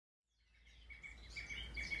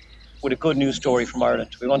with a good news story from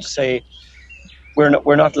Ireland. We want to say we're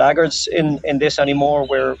not laggards in this anymore.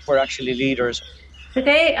 We're actually leaders.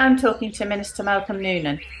 Today I'm talking to Minister Malcolm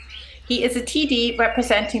Noonan. He is a TD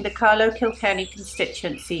representing the Carlow Kilkenny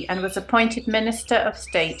constituency and was appointed Minister of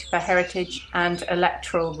State for Heritage and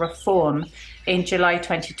Electoral Reform in July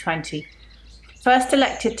 2020. First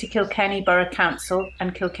elected to Kilkenny Borough Council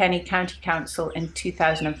and Kilkenny County Council in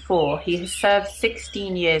 2004, he has served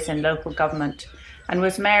 16 years in local government and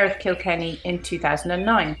was Mayor of Kilkenny in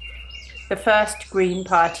 2009, the first Green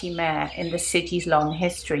Party mayor in the city's long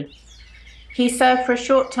history. He served for a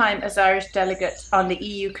short time as Irish delegate on the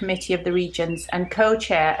EU Committee of the Regions and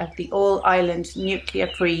co-chair of the All-Ireland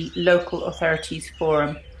Nuclear-Free Local Authorities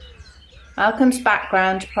Forum. Malcolm's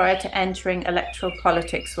background prior to entering electoral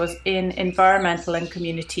politics was in environmental and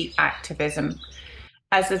community activism.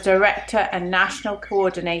 As a director and national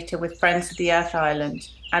coordinator with Friends of the Earth Island,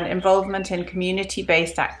 and involvement in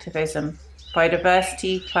community-based activism,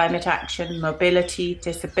 biodiversity, climate action, mobility,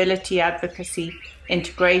 disability advocacy,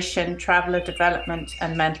 integration, traveller development,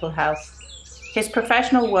 and mental health. His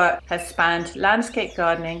professional work has spanned landscape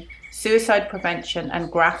gardening, suicide prevention, and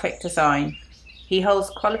graphic design. He holds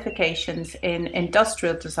qualifications in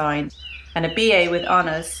industrial design and a BA with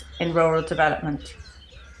honours in rural development.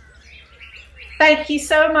 Thank you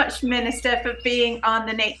so much, Minister, for being on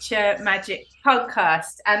the Nature Magic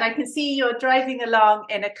podcast. And I can see you're driving along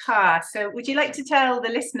in a car. So would you like to tell the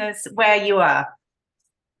listeners where you are?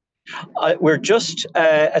 We're just,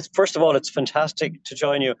 first of all, it's fantastic to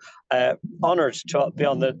join you. Honoured to be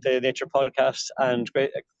on the Nature podcast, and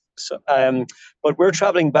great. But we're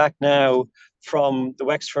travelling back now from the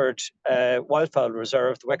Wexford Wildfowl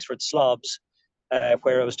Reserve, the Wexford Slobs,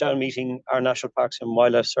 where I was down meeting our National Parks and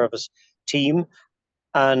Wildlife Service team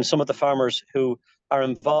and some of the farmers who are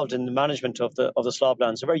involved in the management of the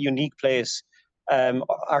sloblands. A very unique place,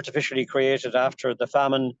 artificially created after the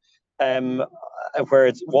famine,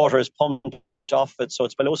 where water is pumped off it, so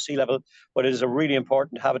it's below sea level, but it is a really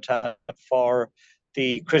important habitat for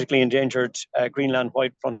the critically endangered Greenland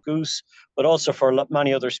white-front goose, but also for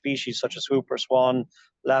many other species such as whooper swan,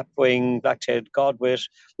 lapwing, black-tailed godwit.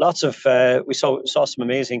 Lots of we saw some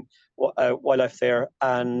amazing wildlife there,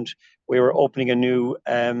 and we were opening a new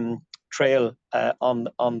trail on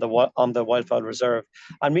the Wildfowl Reserve,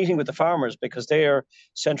 and meeting with the farmers because they are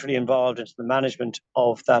centrally involved in the management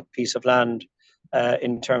of that piece of land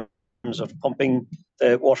in terms of pumping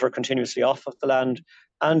the water continuously off of the land,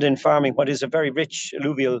 and in farming what is a very rich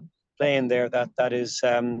alluvial plain there that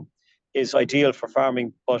is ideal for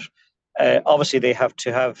farming. But obviously they have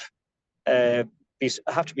to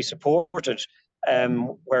be supported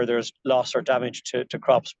where there's loss or damage to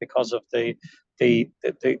crops because of the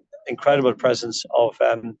incredible presence of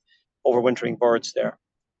overwintering birds there.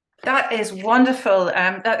 That is wonderful.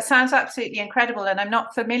 That sounds absolutely incredible, and I'm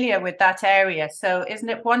not familiar with that area. So isn't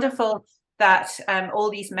it wonderful that all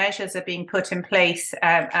these measures are being put in place,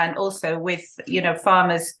 and also with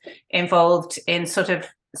farmers involved in sort of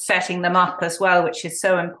setting them up as well, which is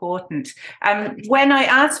so important. When I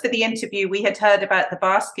asked for the interview, we had heard about the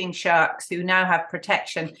basking sharks who now have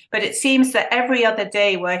protection, but it seems that every other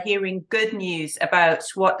day we're hearing good news about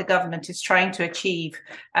what the government is trying to achieve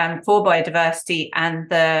for biodiversity and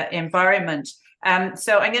the environment.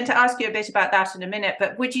 So I'm going to ask you a bit about that in a minute,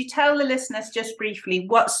 but would you tell the listeners just briefly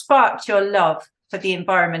what sparked your love for the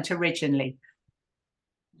environment originally?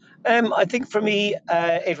 I think for me,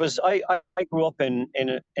 it was I grew up in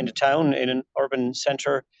a town, in an urban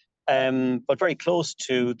centre, but very close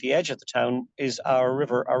to the edge of the town is our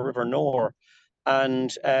River Nore,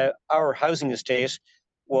 and our housing estate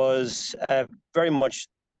was very much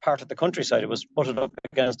part of the countryside. It was butted up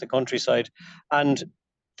against the countryside, and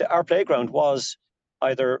our playground was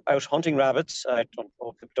either out hunting rabbits. I don't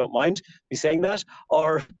know if people don't mind me saying that,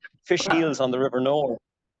 or fishing eels on the River Nore,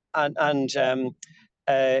 and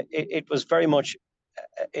it was very much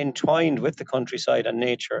entwined with the countryside and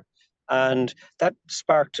nature, and that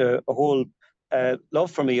sparked a whole love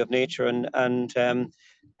for me of nature, and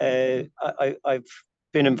I've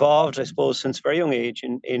been involved, I suppose, since a very young age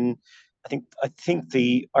in I think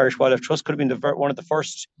the Irish Wildlife Trust could have been one of the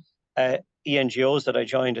first ENGOs that I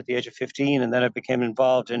joined at the age of 15, and then I became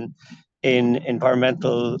involved in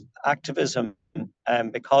environmental activism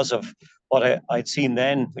because of what I'd seen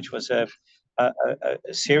then, which was a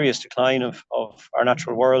serious decline of our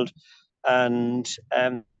natural world. And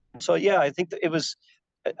so, yeah, I think that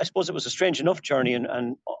I suppose it was a strange enough journey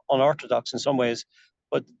and unorthodox in some ways,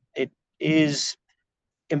 but it is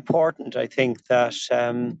important, I think, that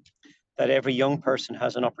every young person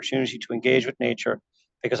has an opportunity to engage with nature,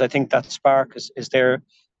 because I think that spark is there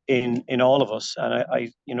in all of us.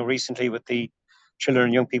 And recently with the Children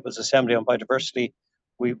and Young People's Assembly on Biodiversity,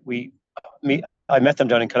 I met them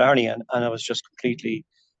down in Killarney, and I was just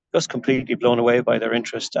completely blown away by their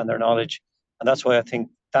interest and their knowledge. And that's why I think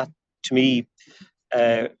that, to me,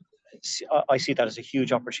 I see that as a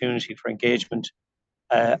huge opportunity for engagement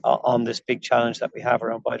on this big challenge that we have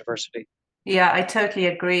around biodiversity. Yeah, I totally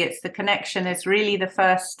agree. It's the connection is really the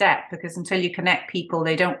first step, because until you connect people,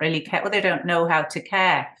 they don't really care, or they don't know how to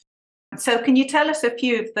care. So can you tell us a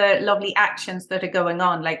few of the lovely actions that are going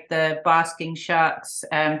on, like the basking sharks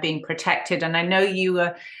being protected? And I know you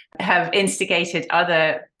have instigated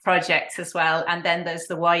other projects as well. And then there's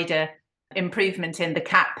the wider improvement in the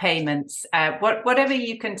CAP payments. Whatever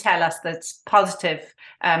you can tell us that's positive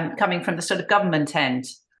coming from the sort of government end.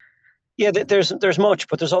 Yeah, there's much,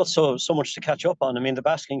 but there's also so much to catch up on. I mean, the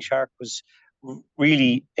basking shark was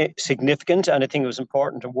really significant, and I think it was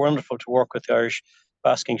important and wonderful to work with the Irish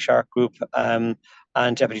Basking Shark Group and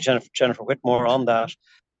Deputy Jennifer Whitmore on that.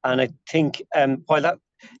 And I think while that,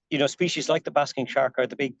 species like the basking shark are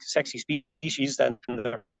the big sexy species, then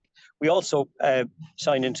we also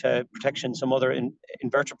sign into protection some other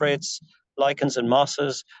invertebrates, lichens and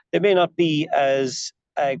mosses. They may not be as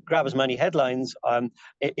grab as many headlines,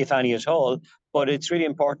 if any at all, but it's really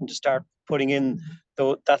important to start putting in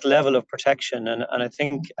that level of protection. And I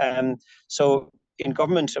think so in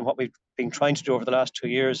government, and what we've been trying to do over the last 2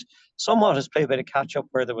 years, somewhat has played a bit of catch up,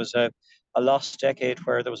 where there was a lost decade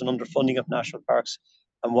where there was an underfunding of national parks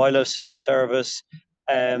and wildlife service,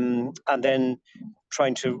 and then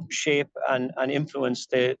trying to shape and influence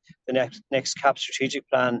the next CAP strategic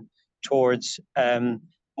plan towards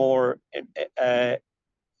more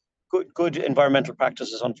good environmental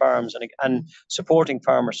practices on farms, and supporting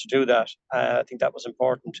farmers to do that. I think that was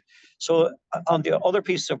important. So on the other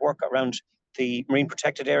pieces of work around the marine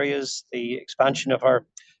protected areas, the expansion of our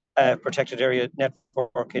protected area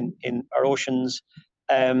network in our oceans,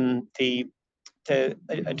 the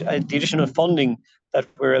additional funding that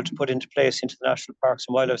we're able to put into place into the National Parks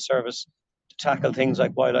and Wildlife Service to tackle things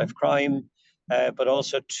like wildlife crime, but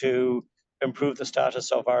also to improve the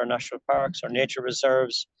status of our national parks, our nature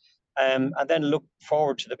reserves, and then look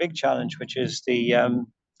forward to the big challenge, which is the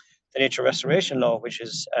nature restoration law, which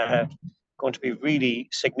is going to be really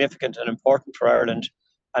significant and important for Ireland,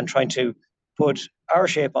 and trying to put our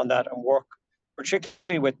shape on that and work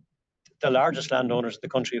particularly with the largest landowners in the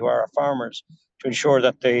country, who are our farmers, to ensure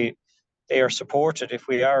that they are supported if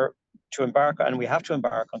we are to embark, and we have to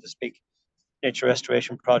embark on this big nature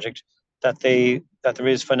restoration project, that there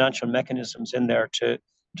is financial mechanisms in there to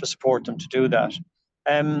support them to do that.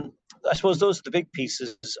 I suppose those are the big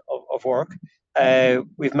pieces of work.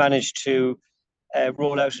 We've managed to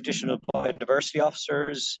roll out additional biodiversity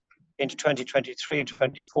officers into 2023 and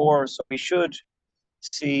 2024. So we should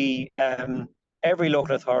see every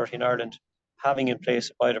local authority in Ireland having in place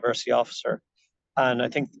a biodiversity officer. And I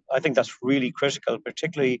think that's really critical,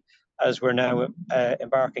 particularly as we're now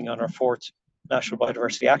embarking on our 4th National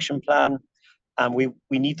Biodiversity Action Plan. And we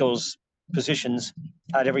need those positions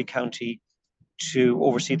at every county to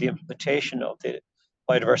oversee the implementation of the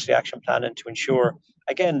Biodiversity Action Plan, and to ensure,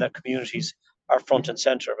 again, that communities are front and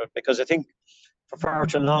centre of it. Because I think for far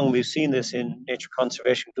too long we've seen this in nature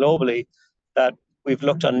conservation globally, that we've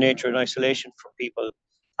looked on nature in isolation from people,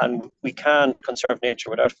 and we can't conserve nature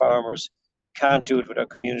without farmers, can't do it without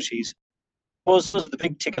communities. Those are the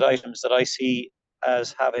big ticket items that I see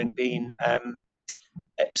as having been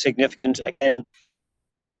significant, again,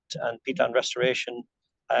 and peatland restoration,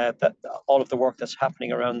 that all of the work that's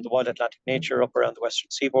happening around the wild Atlantic nature up around the western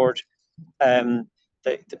seaboard.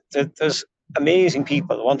 There's amazing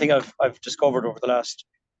people. The one thing I've discovered over the last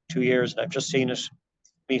 2 years, and I've just seen it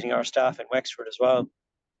meeting our staff in Wexford as well,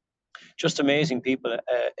 just amazing people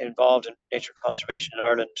involved in nature conservation in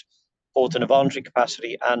Ireland, both in a voluntary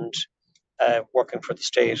capacity and working for the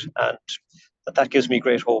state, and that gives me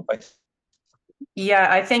great hope. Yeah,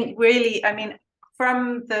 I think really, I mean,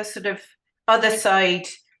 from the sort of other side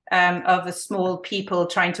of the small people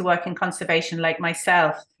trying to work in conservation like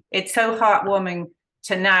myself, it's so heartwarming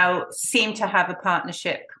to now seem to have a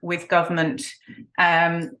partnership with government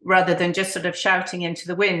rather than just sort of shouting into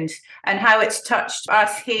the wind. And how it's touched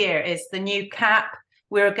us here is the new CAP.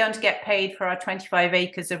 We're going to get paid for our 25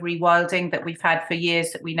 acres of rewilding that we've had for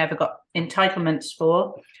years that we never got entitlements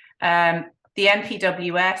for. The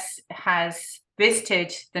NPWS has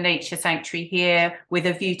visited the nature sanctuary here with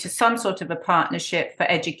a view to some sort of a partnership for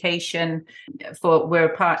education. We're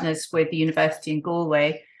partners with the University in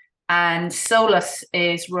Galway. And Solus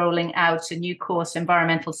is rolling out a new course,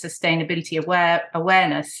 Environmental Sustainability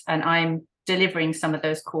Awareness. And I'm delivering some of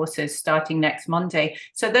those courses starting next Monday.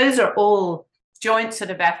 So those are all joint sort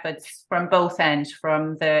of efforts from both ends,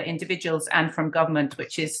 from the individuals and from government,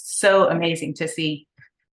 which is so amazing to see.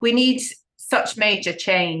 We need such major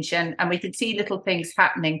change, and we can see little things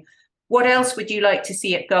happening. What else would you like to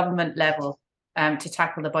see at government level to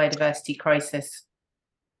tackle the biodiversity crisis?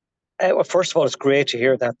 Well, first of all, it's great to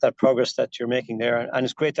hear that progress that you're making there, and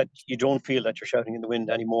it's great that you don't feel that you're shouting in the wind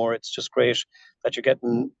anymore. It's just great that you're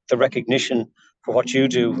getting the recognition for what you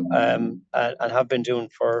do, and have been doing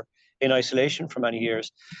in isolation for many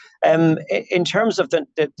years. In terms of the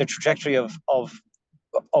trajectory of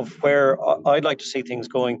where I'd like to see things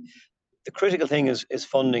going, the critical thing is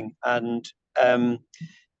funding, and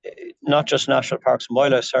not just National Parks and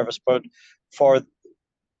Wildlife Service, but for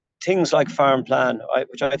things like Farm Plan,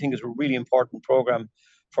 which I think is a really important program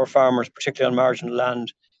for farmers, particularly on marginal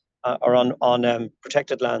land or on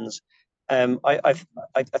protected lands. I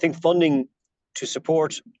think funding to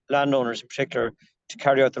support landowners in particular to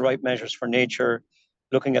carry out the right measures for nature,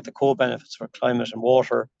 looking at the co-benefits for climate and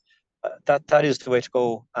water, that is the way to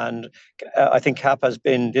go. And I think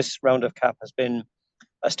this round of CAP has been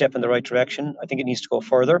a step in the right direction. I think it needs to go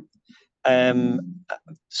further. But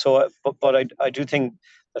I do think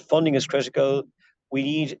that funding is critical. We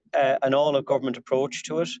need an all-of-government approach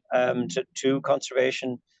to it, to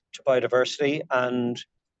conservation, to biodiversity, and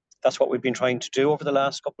that's what we've been trying to do over the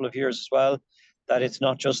last couple of years as well, that it's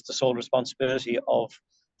not just the sole responsibility of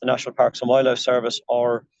the National Parks and Wildlife Service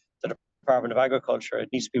or the Department of Agriculture. It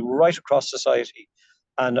needs to be right across society,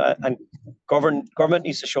 and government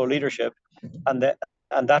needs to show leadership, and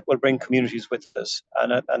that will bring communities with us.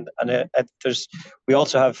 We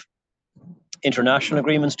also have international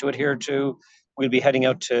agreements to adhere to. We'll be heading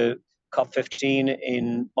out to COP15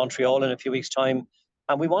 in Montreal in a few weeks' time,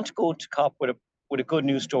 and we want to go to COP with a good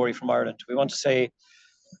news story from Ireland. We want to say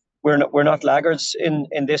we're not laggards in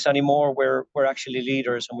this anymore. We're actually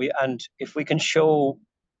leaders, and if we can show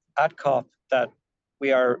at COP that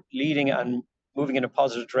we are leading and moving in a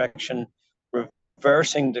positive direction,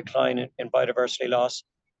 reversing decline in biodiversity loss,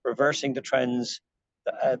 reversing the trends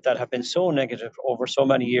that have been so negative over so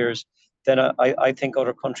many years, then I think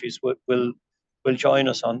other countries will join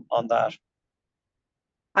us on that.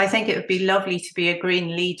 I think it would be lovely to be a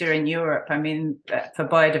green leader in Europe. I mean, for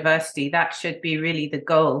biodiversity, that should be really the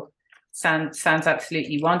goal. Sounds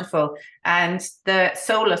absolutely wonderful. And the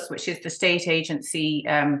SOLAS, which is the state agency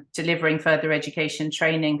delivering further education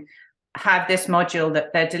training, have this module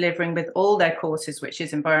that they're delivering with all their courses, which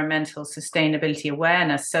is environmental sustainability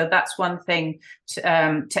awareness. So that's one thing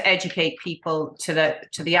to educate people to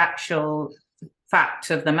the actual fact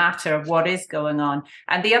of the matter of what is going on.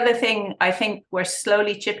 And the other thing I think we're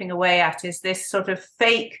slowly chipping away at is this sort of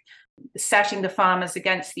fake setting the farmers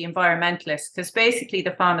against the environmentalists, because basically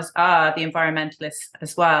the farmers are the environmentalists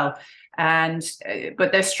as well.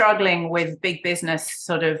 But they're struggling with big business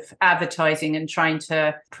sort of advertising and trying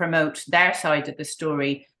to promote their side of the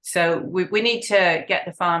story. So we need to get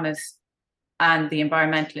the farmers and the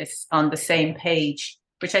environmentalists on the same page,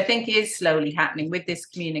 which I think is slowly happening with this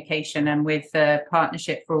communication and with the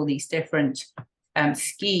partnership for all these different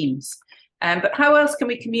schemes. But how else can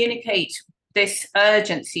we communicate this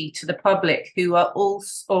urgency to the public who are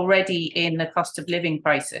already in the cost of living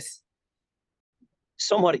crisis?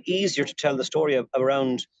 Somewhat easier to tell the story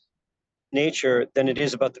around nature than it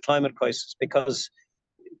is about the climate crisis, because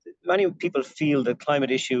many people feel the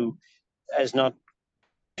climate issue is not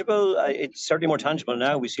tangible. It's certainly more tangible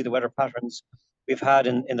now. We see the weather patterns we've had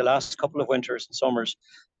in the last couple of winters and summers,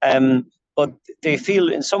 but they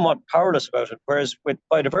feel somewhat powerless about it. Whereas with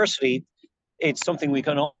biodiversity, it's something we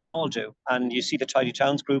can all do. And you see the Tidy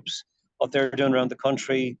Towns groups, what they're doing around the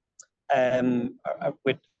country,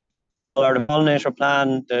 with our pollinator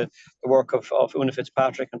plan, the work of Una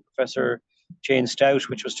Fitzpatrick and Professor Jane Stout,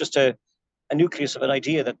 which was just a nucleus of an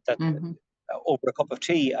idea that over a cup of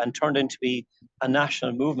tea and turned into be a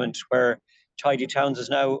national movement where Tidy Towns is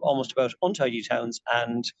now almost about untidy towns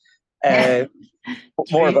and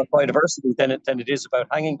more about biodiversity than it is about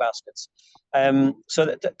hanging baskets.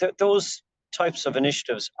 So those types of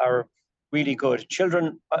initiatives are really good.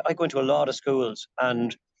 Children, I go into a lot of schools,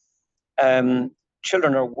 and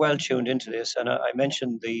children are well tuned into this. And I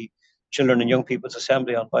mentioned the Children and Young People's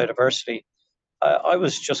Assembly on biodiversity. I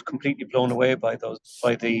was just completely blown away by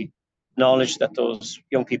the knowledge that those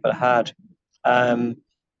young people had. And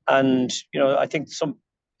I think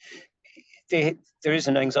there is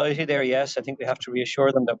an anxiety there. Yes, I think we have to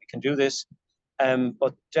reassure them that we can do this.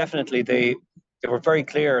 But definitely they were very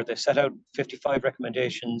clear. They set out 55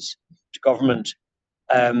 recommendations to government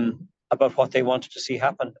about what they wanted to see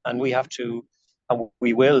happen, and we have to and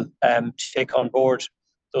we will take on board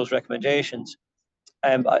those recommendations.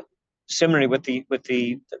 Similarly, with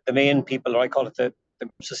the main people, or I call it the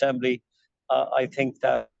Groups Assembly, I think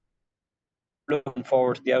that looking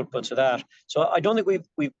forward to the outputs of that. So I don't think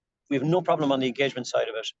we've no problem on the engagement side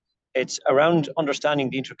of it. It's around understanding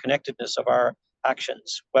the interconnectedness of our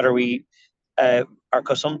actions, whether we our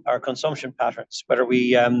consumption patterns, whether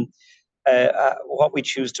we what we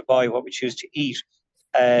choose to buy, what we choose to eat,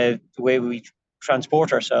 the way we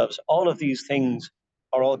transport ourselves. All of these things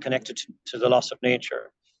are all connected to the loss of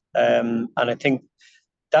nature, and I think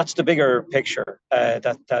that's the bigger picture.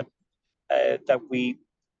 That we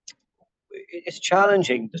it's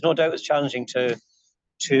challenging. There's no doubt it's challenging to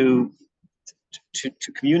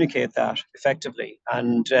communicate that effectively,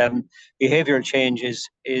 and behavioural change is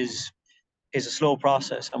a slow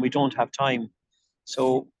process, and we don't have time.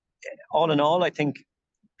 So, all in all, I think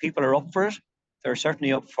people are up for it. They're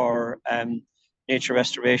certainly up for nature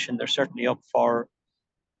restoration. They're certainly up for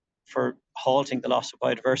halting the loss of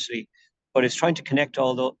biodiversity. But it's trying to connect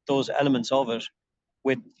all those elements of it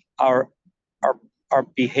with our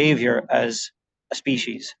behaviour as a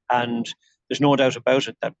species. And there's no doubt about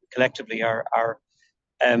it that collectively are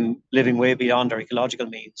living way beyond our ecological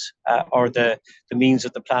means or the means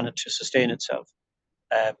of the planet to sustain itself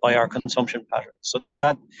by our consumption patterns. So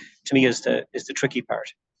that, to me, is the tricky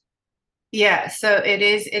part. Yeah, so it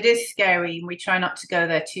is scary. We try not to go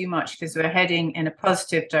there too much because we're heading in a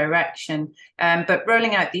positive direction. But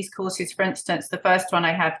rolling out these courses, for instance, the first one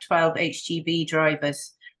I have 12 HGV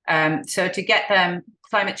drivers. So to get them,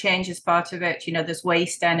 climate change is part of it. There's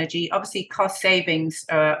waste, energy. Obviously, cost savings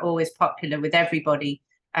are always popular with everybody.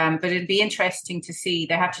 But it'd be interesting to see,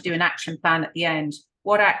 they have to do an action plan at the end.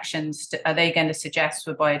 What actions are they going to suggest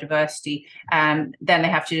for biodiversity? Then they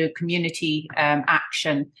have to do community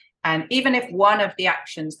action. And even if one of the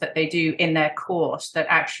actions that they do in their course that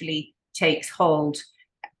actually takes hold,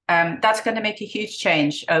 that's going to make a huge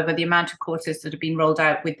change over the amount of courses that have been rolled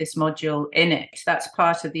out with this module in it. That's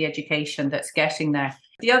part of the education that's getting there.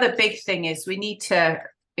 The other big thing is we need to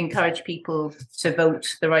encourage people to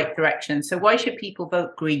vote the right direction. So why should people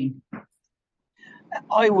vote Green?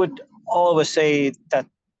 I would always say that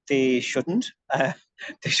they shouldn't.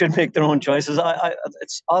 They should make their own choices.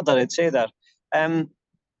 It's odd that I'd say that.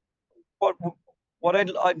 What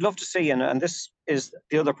I'd love to see, and this is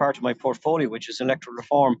the other part of my portfolio, which is electoral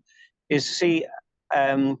reform, is to see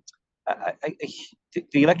the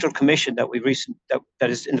electoral commission that that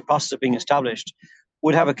is in the process of being established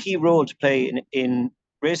would have a key role to play in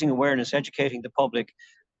raising awareness, educating the public,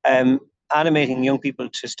 animating young people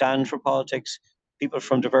to stand for politics, people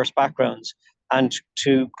from diverse backgrounds, and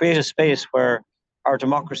to create a space where our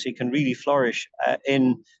democracy can really flourish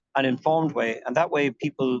in an informed way. And that way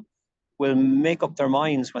people will make up their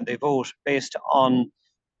minds when they vote based on,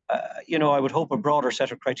 I would hope, a broader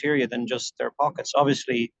set of criteria than just their pockets.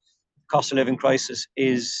 Obviously, the cost of living crisis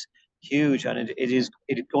is huge, and it is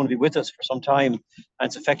going to be with us for some time, and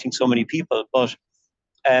it's affecting so many people. But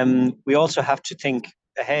we also have to think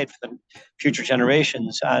ahead for the future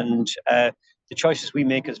generations, and the choices we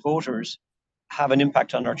make as voters have an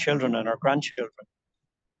impact on our children and our grandchildren.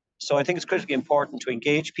 So I think it's critically important to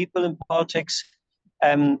engage people in politics.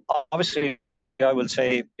 Obviously, I will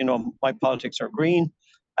say, my politics are green,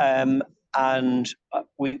 and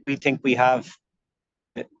we think we have.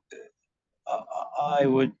 I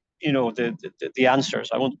would, the answers.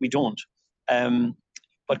 We don't.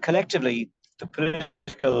 But collectively, the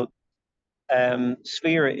political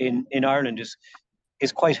sphere in Ireland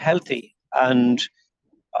is quite healthy, and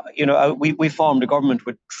we formed a government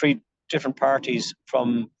with three different parties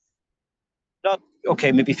from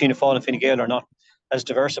maybe Fianna Fáil and Fine Gael are not as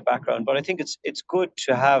diverse a background, but I think it's good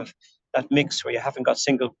to have that mix where you haven't got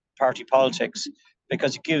single party politics,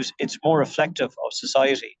 because it's more reflective of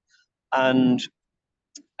society. And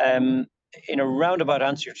in a roundabout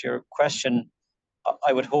answer to your question,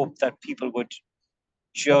 I would hope that people would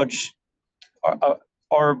judge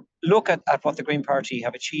or look at what the Green Party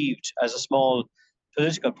have achieved as a small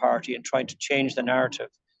political party and trying to change the narrative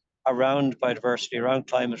around biodiversity, around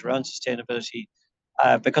climate, around sustainability,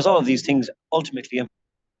 because all of these things ultimately,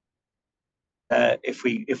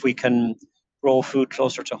 if we can grow food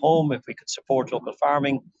closer to home, if we can support local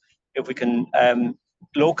farming, if we can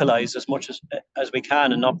localize as much as we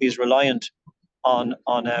can and not be as reliant on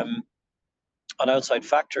outside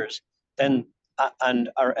factors, then and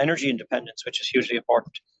our energy independence, which is hugely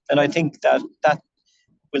important, then I think that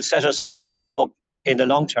will set us up in the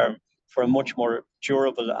long term for a much more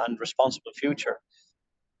durable and responsible future.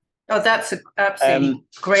 Oh, that's an absolutely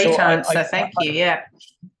great answer. Thank you. Yeah.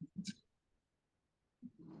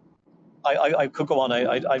 I could go on.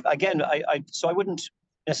 So I wouldn't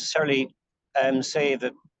necessarily say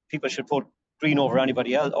that people should vote Green over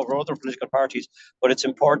anybody else, over other political parties, but it's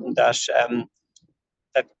important that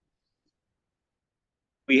that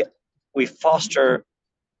we foster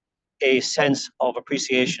a sense of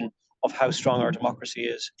appreciation of how strong our democracy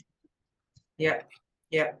is. Yeah,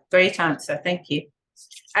 great answer. Thank you.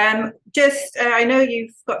 I know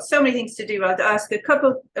you've got so many things to do. I'll ask a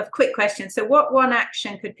couple of quick questions. So what one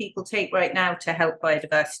action could people take right now to help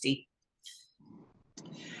biodiversity?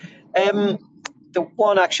 The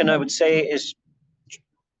one action I would say is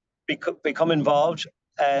become involved,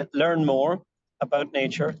 learn more about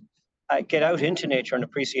nature, get out into nature and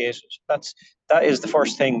appreciate it. That is the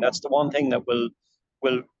first thing. That's the one thing that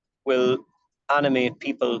will animate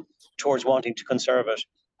people towards wanting to conserve it.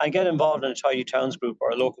 And get involved in a Tidy Towns group or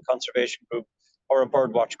a local conservation group or a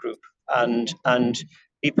birdwatch group, and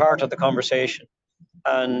be part of the conversation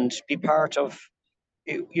and be part of,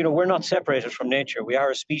 we're not separated from nature. We are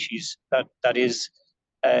a species that is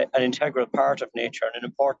an integral part of nature and an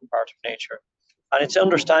important part of nature. And it's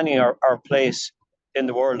understanding our place in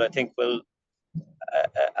the world, I think, will,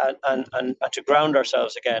 and to ground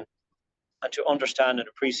ourselves again and to understand and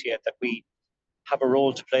appreciate that we have a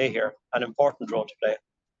role to play here, an important role to play.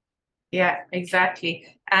 Yeah, exactly.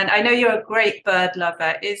 And I know you're a great bird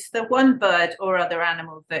lover. Is there one bird or other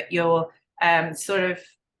animal that you're sort of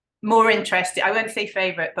more interested, I won't say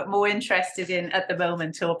favorite, but more interested in at the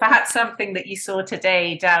moment, or perhaps something that you saw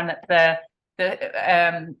today down at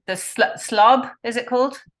the slob, is it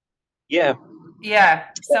called? Yeah. Yeah,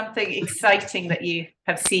 something exciting that you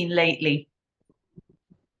have seen lately.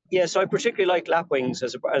 Yeah, so I particularly like lapwings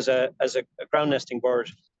as a ground nesting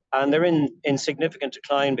bird, and they're in significant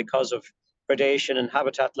decline because of predation and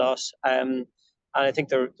habitat loss. And I think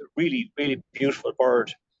they're really, really beautiful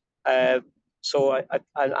bird. So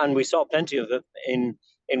and we saw plenty of it in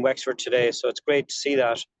Wexford today. So it's great to see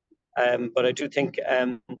that. But I do think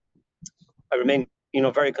I remain,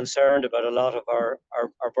 very concerned about a lot of our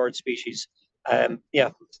bird species. So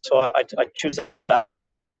I choose that.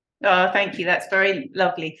 Oh, thank you. That's very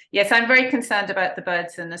lovely. Yes, I'm very concerned about the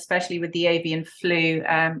birds, and especially with the avian flu.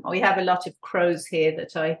 We have a lot of crows here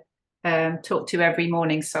that I talk to every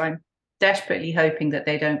morning, so I'm desperately hoping that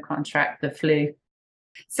they don't contract the flu.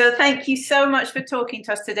 So thank you so much for talking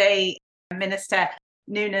to us today, Minister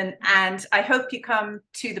Noonan, and I hope you come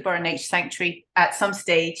to the Burren Nature Sanctuary at some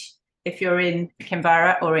stage if you're in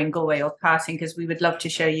Kinvara or in Galway or Carting, because we would love to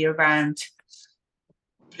show you around.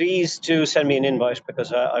 Please do send me an invite,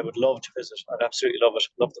 because I would love to visit. I'd absolutely love it.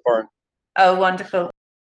 Love the Burren. Oh, wonderful.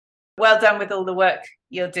 Well done with all the work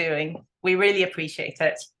you're doing. We really appreciate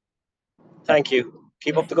it. Thank you.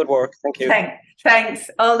 Keep up the good work. Thank you. Thanks.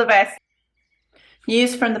 All the best.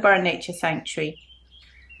 News from the Burren Nature Sanctuary.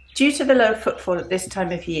 Due to the low footfall at this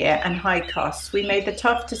time of year and high costs, we made the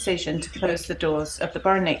tough decision to close the doors of the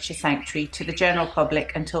Burren Nature Sanctuary to the general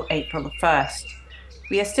public until April the 1st.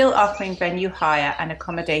 We are still offering venue hire and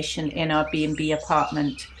accommodation in our B&B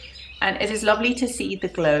apartment, and it is lovely to see the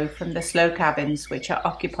glow from the slow cabins which are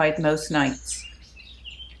occupied most nights.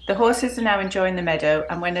 The horses are now enjoying the meadow,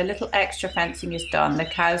 and when a little extra fencing is done, the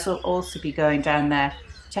cows will also be going down there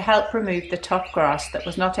to help remove the tough grass that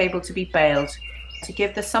was not able to be baled, to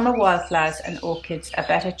give the summer wildflowers and orchids a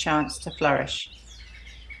better chance to flourish.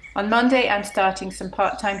 On Monday, I'm starting some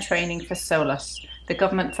part-time training for SOLAS, the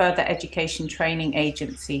Government Further Education Training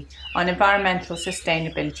Agency, on environmental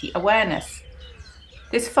sustainability awareness.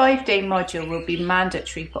 This 5-day module will be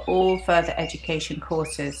mandatory for all further education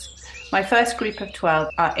courses. My first group of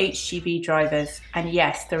 12 are HGV drivers, and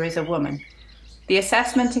yes, there is a woman. The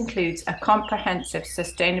assessment includes a comprehensive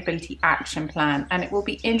sustainability action plan, and it will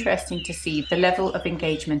be interesting to see the level of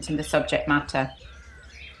engagement in the subject matter.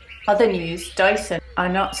 Other news, Dyson, our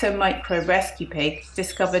not-so-micro rescue pig,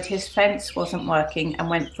 discovered his fence wasn't working and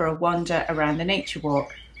went for a wander around the nature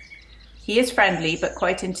walk. He is friendly but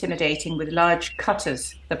quite intimidating, with large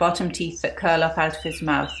cutters, the bottom teeth that curl up out of his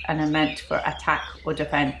mouth and are meant for attack or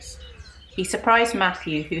defence. He surprised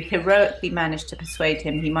Matthew, who heroically managed to persuade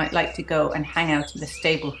him he might like to go and hang out in the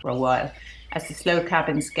stable for a while, as the Slow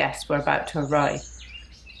Cabins guests were about to arrive.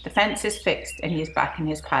 The fence is fixed and he is back in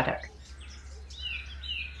his paddock.